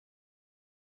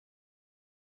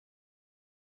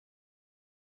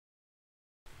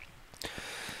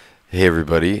Hey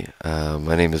everybody,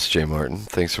 my name is jmartin.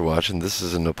 Thanks for watching. This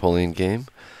is a Napoleon game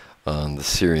on the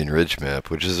Syrian Ridge map,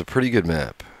 which is a pretty good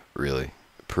map, really.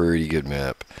 Pretty good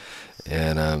map.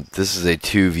 And this is a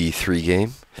 2v3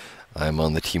 game. I'm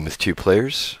on the team with two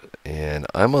players, and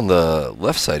I'm on the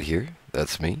left side here.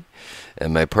 That's me.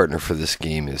 And my partner for this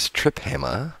game is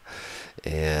TripHammer.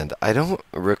 And I don't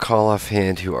recall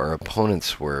offhand who our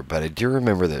opponents were, but I do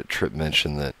remember that Trip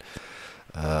mentioned that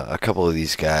a couple of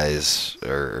these guys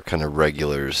are kind of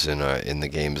regulars in the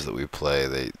games that we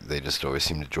play. They just always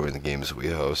seem to join the games that we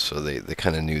host, so they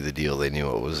kind of knew the deal. They knew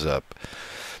what was up,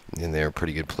 and they were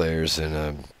pretty good players.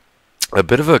 And a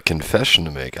bit of a confession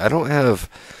to make. I don't have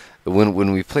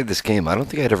when we played this game. I don't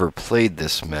think I'd ever played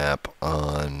this map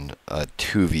on a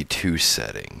 2v2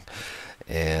 setting.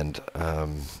 And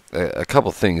a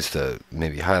couple things to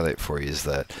maybe highlight for you is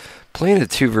that playing a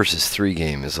 2 versus 3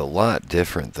 game is a lot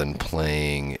different than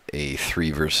playing a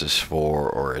 3 versus 4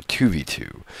 or a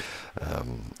 2v2.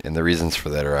 And the reasons for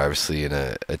that are obviously in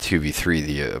a 2v3,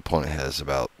 the opponent has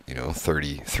about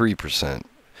 33%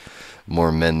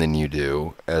 more men than you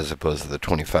do, as opposed to the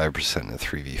 25% in a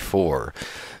 3v4.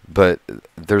 But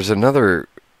there's another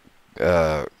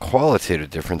qualitative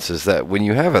difference is that when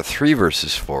you have a 3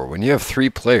 versus 4, when you have 3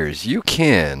 players, you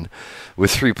can,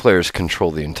 with 3 players,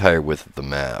 control the entire width of the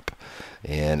map.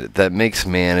 And that makes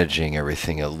managing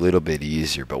everything a little bit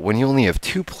easier. But when you only have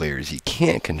 2 players, you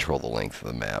can't control the length of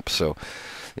the map. So,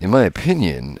 in my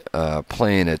opinion,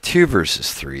 playing a 2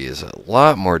 versus 3 is a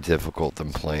lot more difficult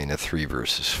than playing a 3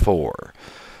 versus 4.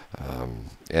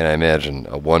 And I imagine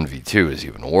a 1v2 is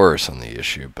even worse on the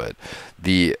issue, but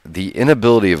the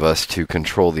inability of us to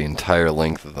control the entire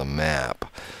length of the map,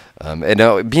 and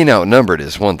now being outnumbered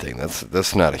is one thing.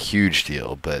 That's not a huge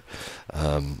deal, but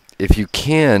if you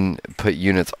can put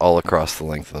units all across the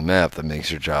length of the map, that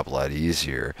makes your job a lot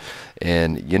easier.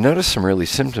 And you notice some early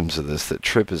symptoms of this, that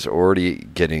Trip is already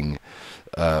getting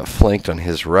flanked on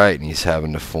his right, and he's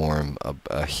having to form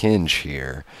a hinge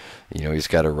here. He's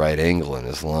got a right angle in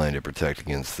his line to protect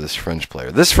against this French player.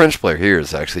 This French player here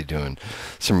is actually doing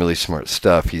some really smart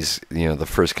stuff. He's, the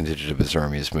first contingent of his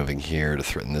army is moving here to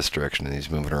threaten this direction, and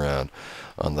he's moving around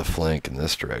on the flank in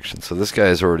this direction. So this guy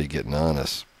is already getting on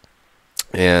us.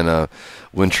 And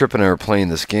when Trip and I were playing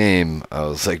this game, I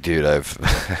was like, dude, I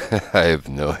have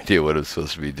no idea what I'm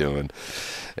supposed to be doing.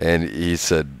 And he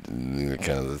said kind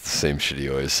of the same shit he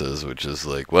always says, which is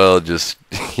like, well, just,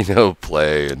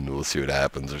 play and we'll see what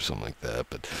happens or something like that.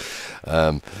 But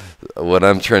what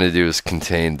I'm trying to do is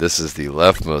contain, this is the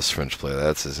leftmost French player.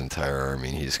 That's his entire army.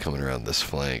 And he's coming around this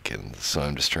flank. And so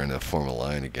I'm just trying to form a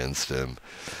line against him.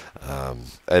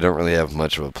 I don't really have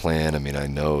much of a plan. I mean, I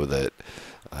know that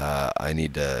I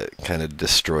need to kind of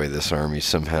destroy this army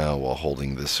somehow while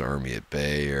holding this army at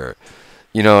bay, or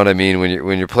you know what I mean.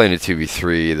 When you're playing a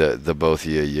 2v3, the both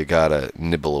of you gotta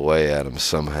nibble away at them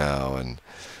somehow, and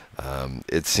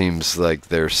it seems like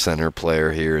their center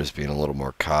player here is being a little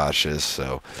more cautious.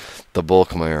 So the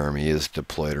bulk of my army is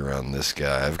deployed around this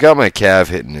guy. I've got my cav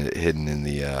hidden in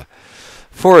the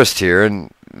forest here,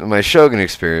 and my Shogun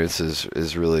experience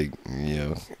is really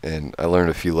and I learned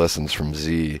a few lessons from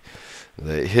Z.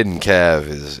 The hidden cav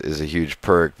is a huge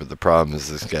perk, but the problem is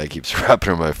this guy keeps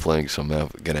wrapping on my flank, so I'm going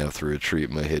to have to retreat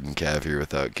my hidden cav here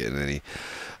without getting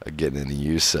any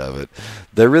use of it.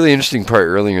 The really interesting part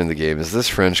earlier in the game is this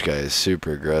French guy is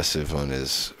super aggressive on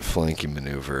his flanking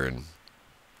maneuver, and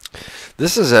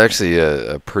this is actually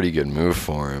a pretty good move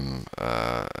for him.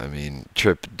 I mean,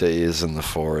 Trip is in the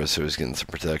forest, so he's getting some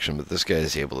protection, but this guy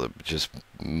is able to just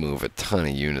move a ton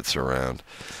of units around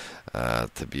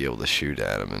to be able to shoot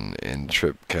at him, and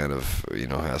Trip kind of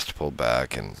has to pull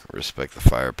back and respect the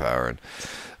firepower,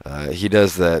 and he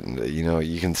does that, and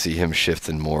you can see him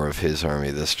shifting more of his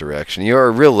army this direction. A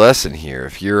real lesson here,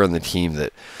 if you're on the team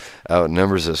that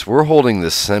outnumbers us, we're holding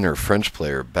this center French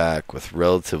player back with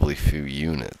relatively few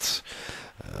units,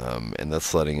 and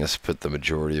that's letting us put the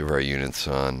majority of our units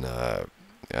on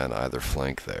either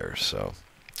flank there. So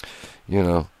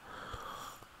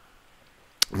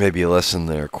maybe a lesson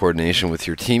there, coordination with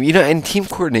your team. And team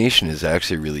coordination is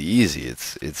actually really easy.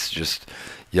 It's just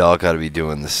y'all got to be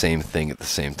doing the same thing at the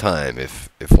same time. If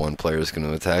one player is going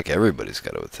to attack, everybody's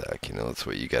got to attack. That's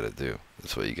what you got to do.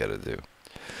 That's what you got to do.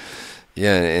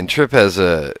 Yeah, and Trip has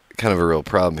a kind of a real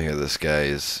problem here. This guy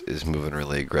is moving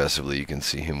really aggressively. You can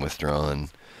see him withdrawn,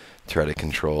 try to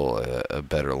control a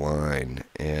better line.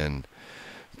 And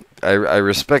I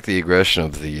respect the aggression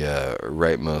of the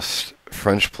rightmost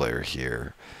French player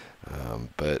here.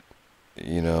 But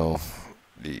you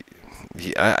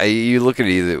look at it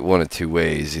either one of two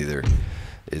ways. Either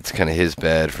it's kind of his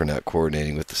bad for not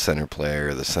coordinating with the center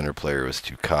player. The center player was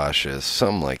too cautious.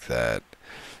 Something like that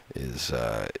is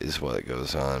what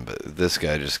goes on. But this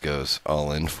guy just goes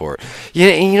all in for it. Yeah,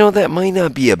 and that might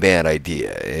not be a bad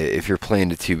idea. If you're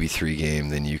playing a 2v3 game,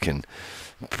 then you can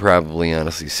probably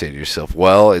honestly say to yourself,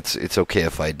 well, it's okay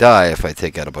if I die, if I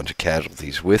take out a bunch of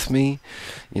casualties with me.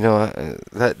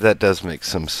 That does make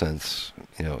some sense,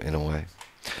 in a way.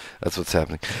 That's what's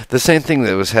happening. The same thing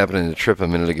that was happening to Trip a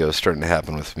minute ago is starting to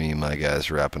happen with me. My guy's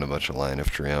wrapping a bunch of line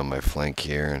infantry on my flank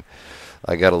here, and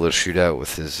I got a little shootout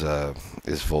with his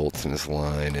volts and his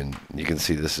line, and you can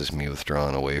see this is me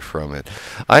withdrawing away from it.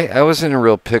 I was in a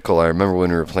real pickle. I remember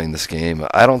when we were playing this game.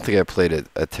 I don't think I played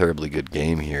a terribly good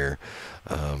game here.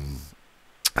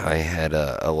 I had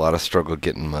a lot of struggle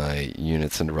getting my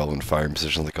units into relevant firing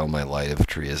positions. Like all my light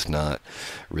infantry is not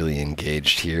really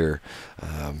engaged here.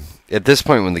 At this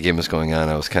point when the game was going on,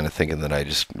 I was kind of thinking that I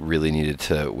just really needed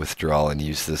to withdraw and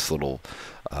use this little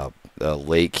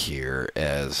lake here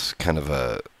as kind of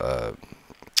a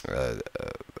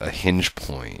hinge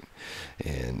point.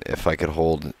 And if I could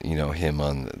hold, him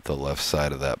on the left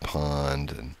side of that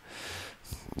pond, and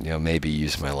maybe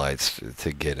use my lights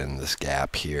to get in this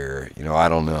gap here. I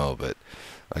don't know, but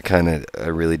I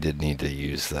really did need to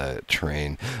use that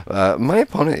terrain. My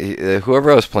opponent, whoever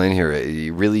I was playing here,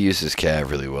 he really used his cav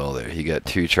really well there. He got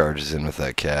 2 charges in with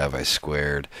that cav. I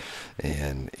squared,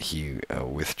 and he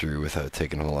withdrew without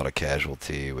taking a lot of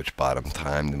casualty, which bought him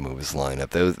time to move his line up.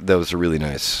 That was a really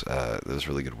nice, that was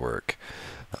really good work.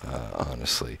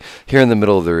 Honestly, here in the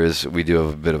middle we do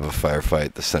have a bit of a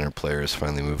firefight. The center player has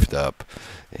finally moved up,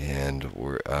 and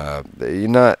we're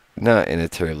not in a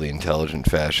terribly intelligent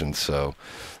fashion, so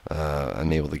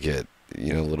I'm able to get a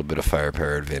little bit of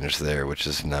firepower advantage there, which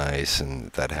is nice,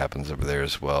 and that happens over there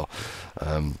as well.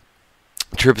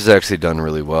 Trip has actually done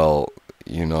really well.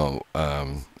 I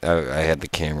had the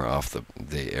camera off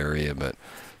the area, but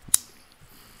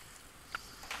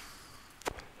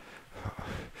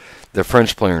the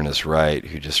French player in his right,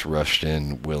 who just rushed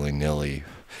in willy-nilly,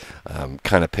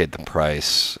 kind of paid the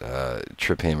price.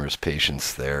 TripHammer's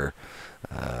patience there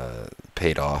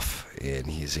paid off, and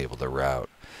he's able to rout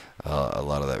a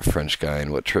lot of that French guy.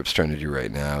 And what Trip's trying to do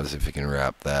right now is if he can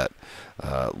wrap that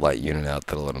light unit out,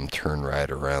 that'll let him turn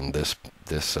right around this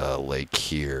lake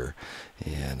here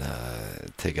and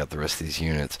take out the rest of these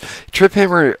units.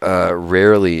 TripHammer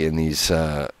rarely in these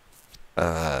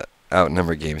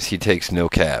outnumbered games, he takes no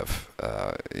cav.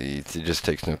 He just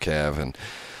takes no cav, and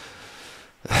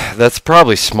that's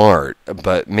probably smart.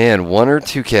 But man, 1 or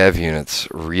 2 cav units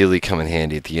really come in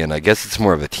handy at the end. I guess it's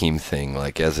more of a team thing.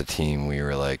 Like as a team, we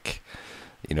were like,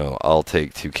 I'll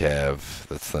take 2 cav.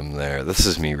 That's them there. This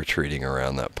is me retreating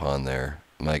around that pond there.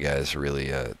 My guys are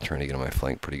really trying to get on my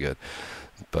flank pretty good.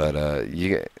 But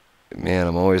man,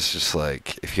 I'm always just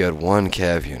like, if you had 1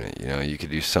 cav unit, you could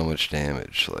do so much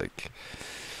damage.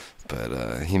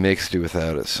 But he makes do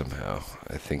without it somehow.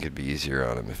 I think it'd be easier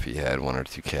on him if he had 1 or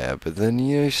 2 cav. But then,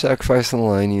 you're sacrificing the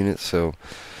line unit, so,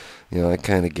 I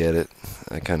kind of get it.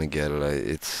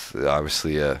 It's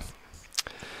obviously a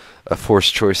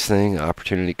forced choice thing,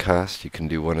 opportunity cost. You can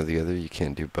do one or the other. You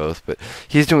can't do both. But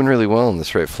he's doing really well on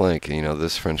this right flank.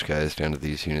 This French guy is down to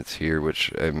these units here,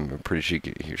 which I'm pretty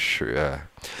sure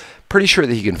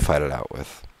that he can fight it out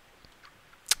with.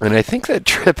 And I think that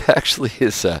Trip actually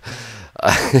is...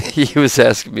 he was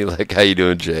asking me, like, how you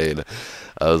doing, Jay? And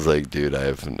I was like, dude, I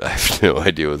have no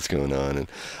idea what's going on. And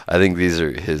I think these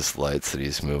are his lights that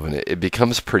he's moving. It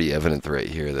becomes pretty evident right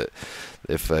here that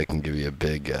if I can give you a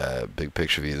big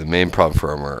picture view, the main problem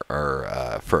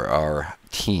for our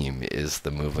team is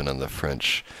the movement on the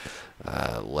French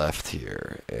left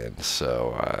here. And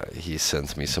so he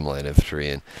sends me some light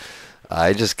infantry, and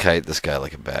I just kite this guy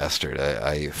like a bastard.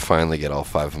 I finally get all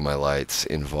 5 of my lights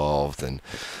involved, and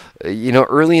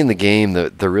early in the game,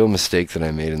 the real mistake that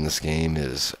I made in this game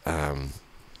is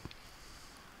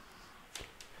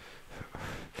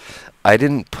I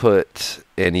didn't put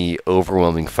any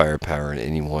overwhelming firepower in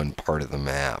any one part of the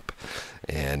map.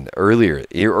 And early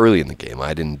in the game,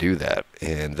 I didn't do that,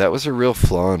 and that was a real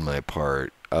flaw on my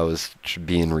part. I was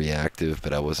being reactive,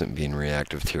 but I wasn't being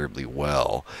reactive terribly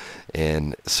well.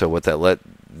 And so what that let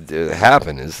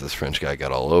happen is this French guy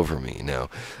got all over me. Now,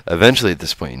 eventually at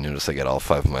this point, you notice I got all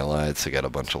 5 of my lights. I got a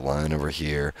bunch of line over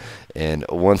here. And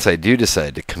once I do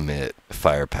decide to commit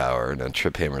firepower, now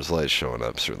TripHammer's lights showing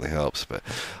up certainly helps, but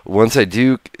once I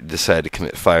do decide to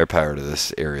commit firepower to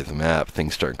this area of the map,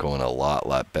 things start going a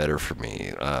lot better for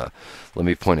me. Let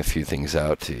me point a few things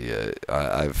out to you.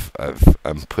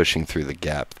 I'm pushing through the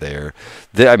gap wrap there.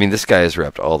 I mean, this guy is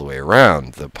wrapped all the way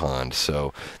around the pond,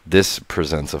 so this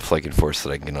presents a flanking force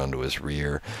that I can get onto his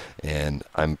rear, and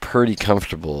I'm pretty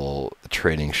comfortable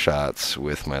trading shots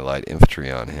with my light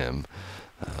infantry on him.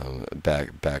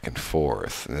 Back and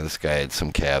forth. And this guy had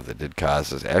some cav that did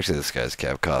cause us. Actually, this guy's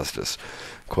cav caused us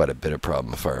quite a bit of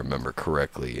problem, if I remember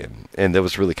correctly. And that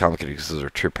was really complicated because those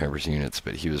are TripHammer's units,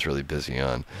 but he was really busy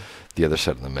on the other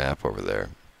side of the map over there.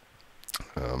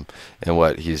 And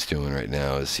what he's doing right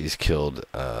now is he's killed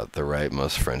the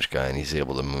rightmost French guy, and he's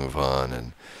able to move on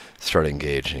and start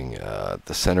engaging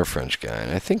the center French guy.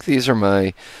 And I think these are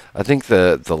my, I think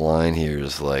the line here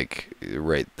is like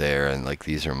right there, and like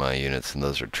these are my units, and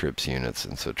those are Trip's units,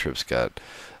 and so Trip's got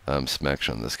some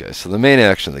action on this guy. So the main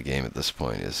action of the game at this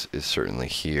point is certainly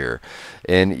here.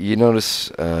 And you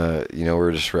notice, you know,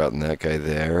 we're just routing that guy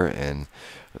there, and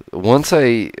once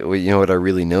you know, what I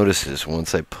really noticed is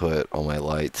once I put all my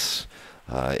lights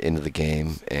into the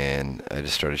game and I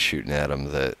just started shooting at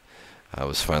them, that I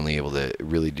was finally able to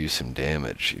really do some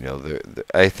damage. You know,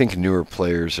 I think newer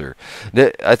players are.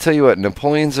 I tell you what,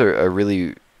 Napoleon's a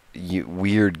really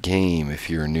weird game if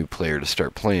you're a new player to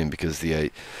start playing, because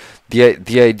the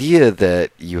idea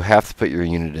that you have to put your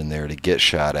unit in there to get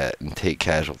shot at and take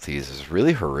casualties is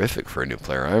really horrific for a new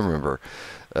player. I remember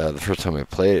the first time I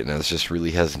played it, and I was just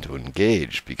really hesitant to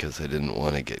engage because I didn't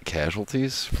want to get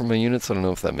casualties from my units. I don't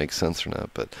know if that makes sense or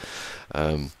not, but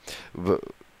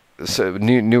so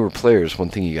newer players, one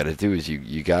thing you got to do is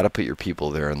you got to put your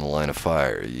people there in the line of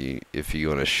fire. If you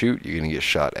want to shoot, you're going to get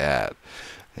shot at.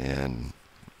 And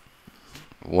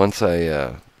once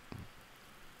I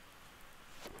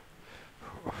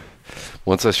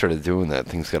started doing that,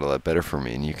 things got a lot better for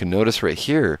me. And you can notice right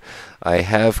here, I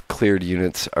have cleared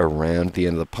units around the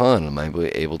end of the pond. I'm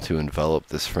able to envelop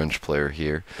this French player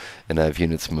here, and I have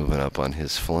units moving up on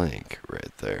his flank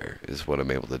right there is what I'm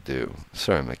able to do.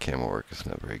 Sorry, my camera work is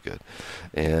not very good.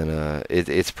 And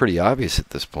it's pretty obvious at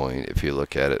this point, if you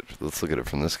look at it. Let's look at it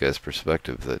from this guy's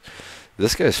perspective, that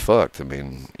this guy's fucked. I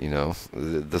mean, you know,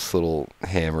 this little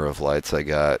hammer of lights I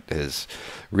got has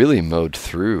really mowed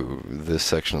through this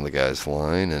section of the guy's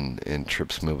line, and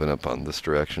Trip's moving up on this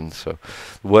direction. So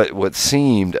what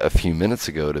seemed a few minutes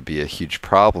ago to be a huge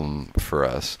problem for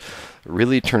us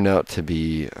really turned out to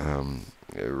be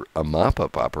a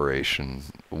mop-up operation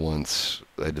once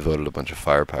I devoted a bunch of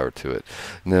firepower to it.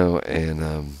 No,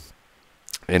 and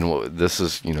this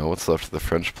is, you know, what's left of the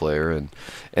French player,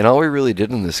 and all we really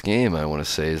did in this game, I want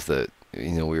to say, is that,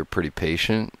 you know, we were pretty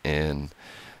patient and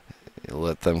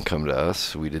let them come to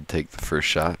us. We did take the first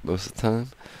shot most of the time,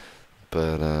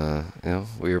 but you know,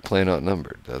 we were playing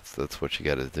outnumbered. That's what you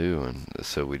got to do, and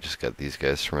so we just got these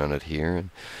guys surrounded here,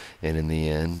 and in the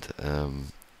end,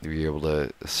 we were able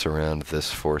to surround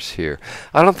this force here.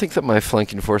 I don't think that my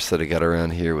flanking force that I got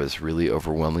around here was really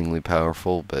overwhelmingly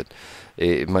powerful, but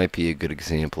it might be a good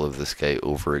example of this guy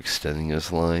overextending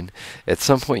his line. At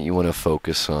some point, you want to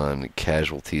focus on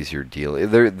casualties you're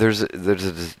dealing. There's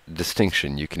a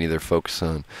distinction. You can either focus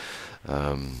on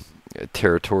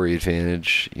territory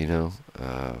advantage, you know,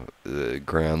 the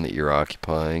ground that you're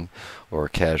occupying, or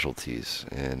casualties.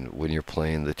 And when you're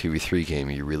playing the 2v3 game,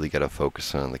 you really got to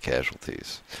focus on the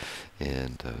casualties.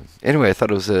 And anyway, I thought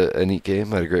it was a neat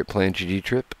game. I had a great playing GG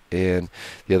Trip, and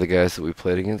the other guys that we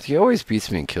played against. He always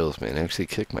beats me in kills, man. Actually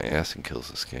kicked my ass in kills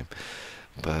this game.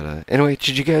 But anyway,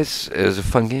 GG guys. It was a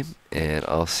fun game, and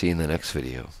I'll see you in the next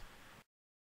video.